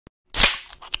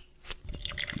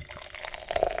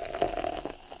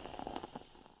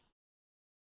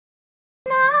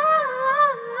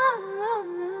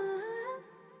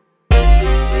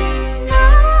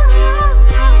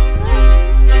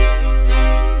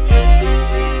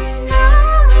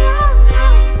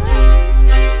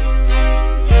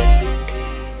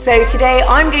So today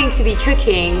I'm going to be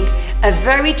cooking a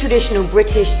very traditional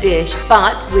British dish,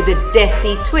 but with a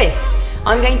desi twist.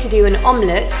 I'm going to do an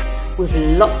omelette with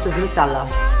lots of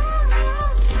masala.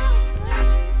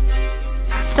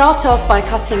 Start off by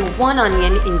cutting one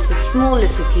onion into small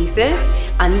little pieces,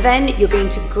 and then you're going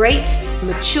to grate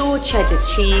mature cheddar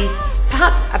cheese,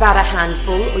 perhaps about a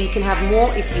handful, or you can have more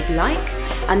if you'd like.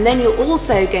 And then you're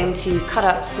also going to cut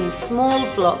up some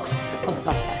small blocks of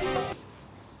butter.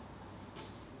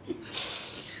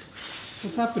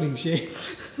 What's happening, Shay?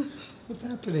 What's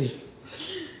happening?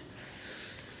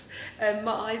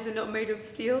 My eyes are not made of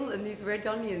steel, and these red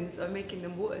onions are making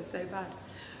them water so bad.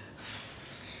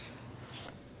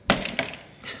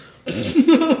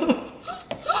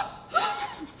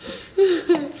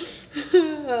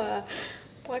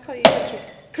 Why can't you just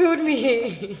record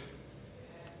me?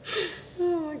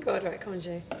 Oh my god, right, come on,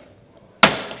 Shay.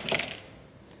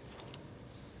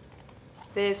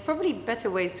 There's probably better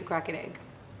ways to crack an egg.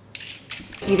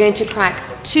 You're going to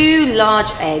crack 2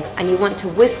 large eggs, and you want to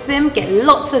whisk them, get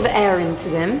lots of air into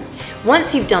them.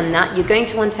 Once you've done that, you're going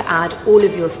to want to add all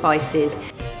of your spices.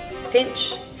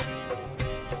 Pinch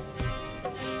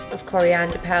of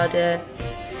coriander powder,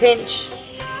 pinch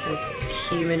of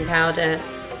cumin powder,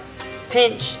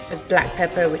 pinch of black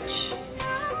pepper, which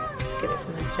gives us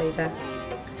a nice flavour,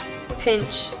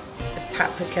 pinch of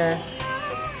paprika,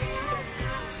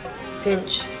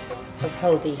 pinch of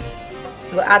haldi.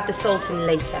 We'll add the salt in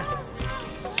later.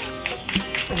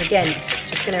 And again,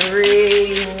 just going to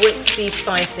really whisk these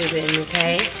spices in,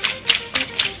 okay?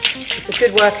 It's a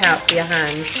good workout for your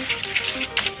hands.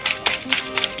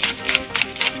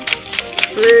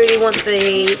 Really want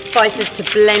the spices to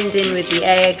blend in with the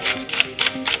egg.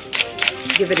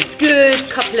 Give it a good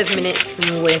couple of minutes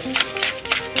and whisk.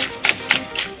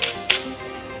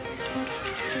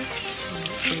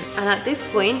 And at this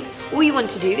point, all you want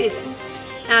to do is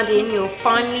add in your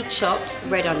finely chopped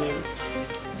red onions.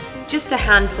 Just a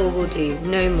handful will do,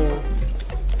 no more.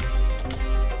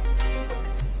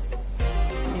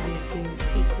 Maybe a few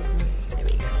pieces more. There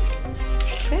we go.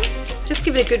 Okay, just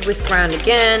give it a good whisk round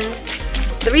again.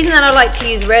 The reason that I like to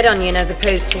use red onion as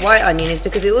opposed to white onion is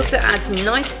because it also adds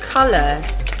nice colour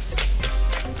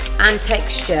and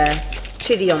texture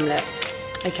to the omelette.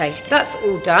 Okay, that's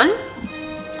all done.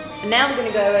 And now I'm going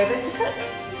to go over to cook.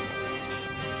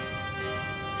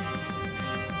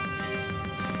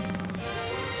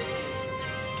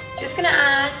 Just going to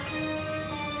add,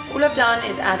 all I've done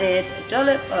is added a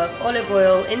dollop of olive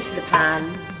oil into the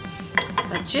pan.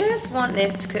 I just want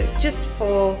this to cook just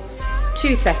for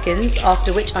 2 seconds,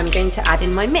 after which I'm going to add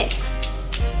in my mix.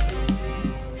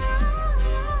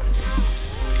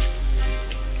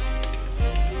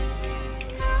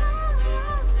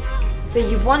 So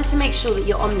you want to make sure that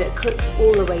your omelette cooks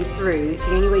all the way through.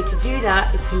 The only way to do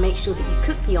that is to make sure that you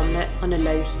cook the omelette on a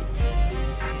low heat.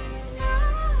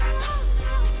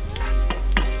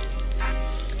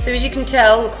 So as you can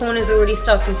tell, the corners are already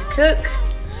starting to cook.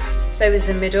 So is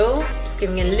the middle. Just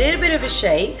giving it a little bit of a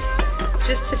shake,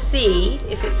 just to see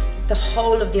if it's the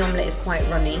whole of the omelette is quite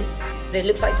runny. But it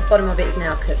looks like the bottom of it is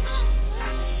now cooked.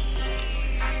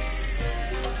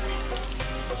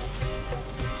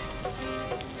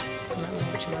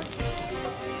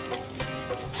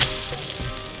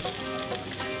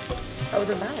 That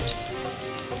wasn't bad.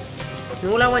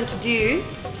 And all I want to do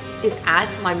is add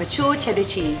my mature cheddar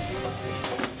cheese.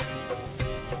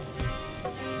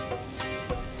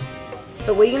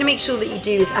 But what you're going to make sure that you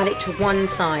do is add it to one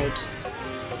side.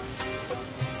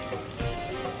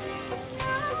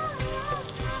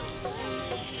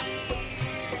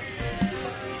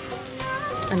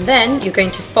 And then you're going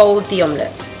to fold the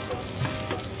omelette.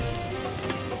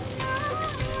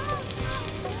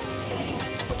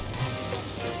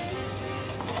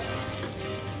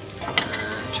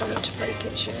 Try not to break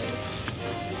it, Shay.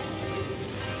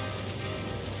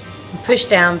 And push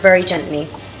down very gently.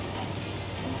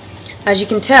 As you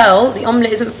can tell, the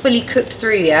omelette isn't fully cooked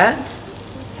through yet.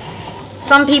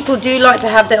 Some people do like to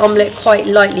have their omelette quite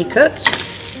lightly cooked.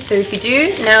 So if you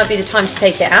do, now would be the time to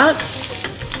take it out.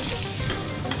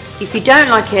 If you don't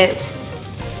like it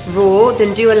raw,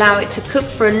 then do allow it to cook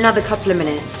for another couple of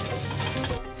minutes.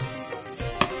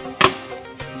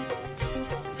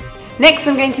 Next,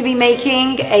 I'm going to be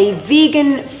making a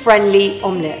vegan-friendly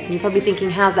omelette. And you're probably thinking,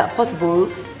 how's that possible,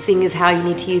 seeing as how you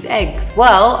need to use eggs?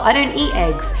 Well, I don't eat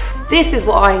eggs. This is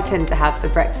what I tend to have for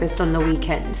breakfast on the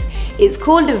weekends. It's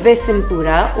called a besan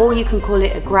pura, or you can call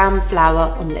it a gram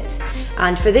flour omelette.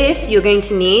 And for this, you're going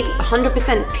to need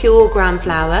 100% pure gram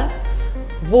flour,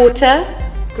 water,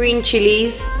 green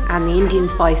chilies, and the Indian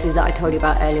spices that I told you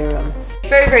about earlier on.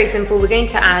 very, very simple. We're going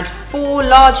to add 4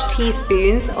 large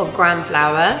teaspoons of gram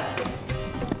flour.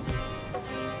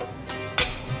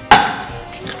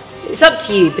 It's up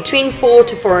to you, between 4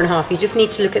 to 4.5. You just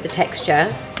need to look at the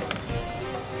texture.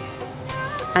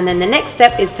 And then the next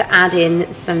step is to add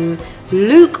in some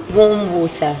lukewarm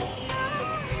water.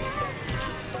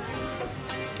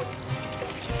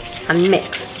 And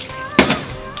mix.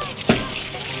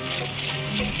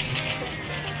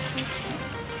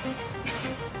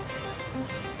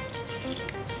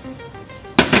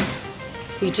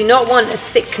 You do not want a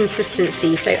thick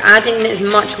consistency, so add in as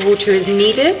much water as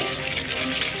needed.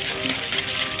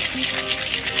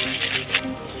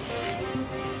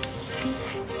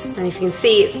 And if you can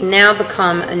see, it's now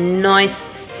become a nice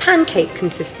pancake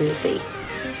consistency.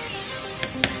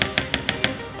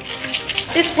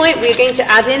 At this point, we're going to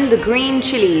add in the green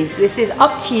chilies. This is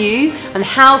up to you and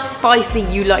how spicy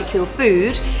you like your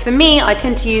food. For me, I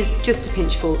tend to use just a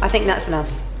pinchful. I think that's enough.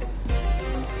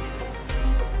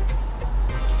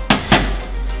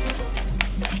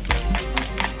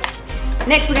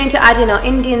 Next, we're going to add in our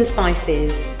Indian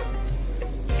spices.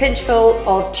 A pinchful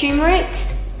of turmeric,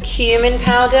 cumin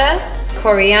powder,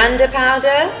 coriander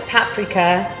powder,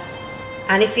 paprika,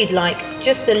 and if you'd like,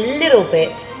 just a little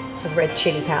bit of red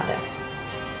chili powder.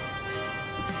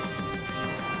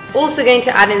 Also going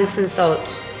to add in some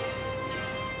salt.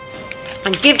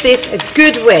 And give this a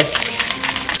good whisk.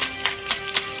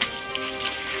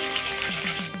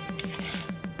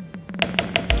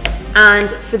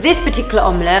 And for this particular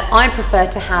omelette, I prefer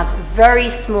to have very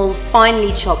small,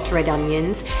 finely chopped red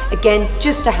onions. Again,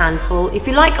 just a handful. If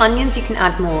you like onions, you can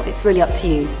add more. It's really up to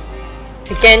you.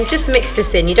 Again, just mix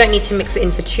this in. You don't need to mix it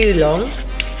in for too long,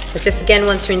 but just again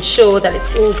want to ensure that it's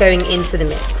all going into the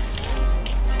mix.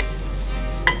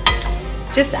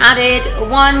 Just added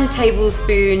 1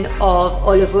 tablespoon of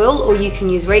olive oil, or you can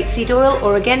use rapeseed oil,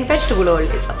 or again, vegetable oil.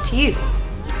 It's up to you.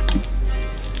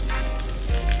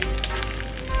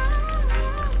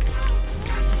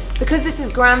 Because this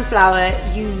is gram flour,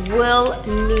 you will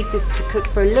need this to cook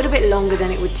for a little bit longer than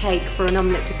it would take for an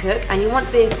omelette to cook, and you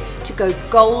want this to go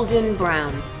golden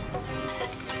brown.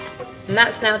 And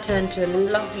that's now turned to a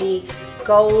lovely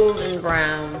golden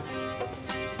brown.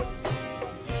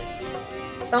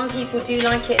 Some people do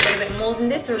like it a little bit more than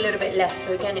this or a little bit less,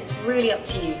 so again, it's really up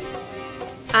to you.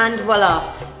 And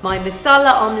voila, my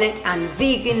masala omelette and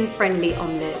vegan friendly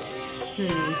omelette.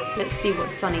 Let's see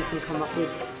what Sunny can come up with.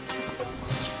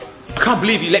 I can't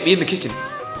believe you let me in the kitchen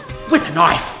with a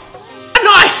knife. A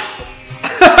knife!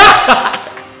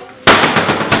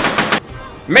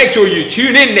 Make sure you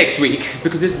tune in next week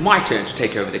because it's my turn to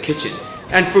take over the kitchen.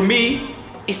 And for me,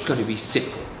 it's going to be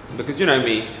simple because you know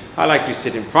me, I like to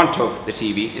sit in front of the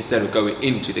TV instead of going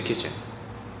into the kitchen.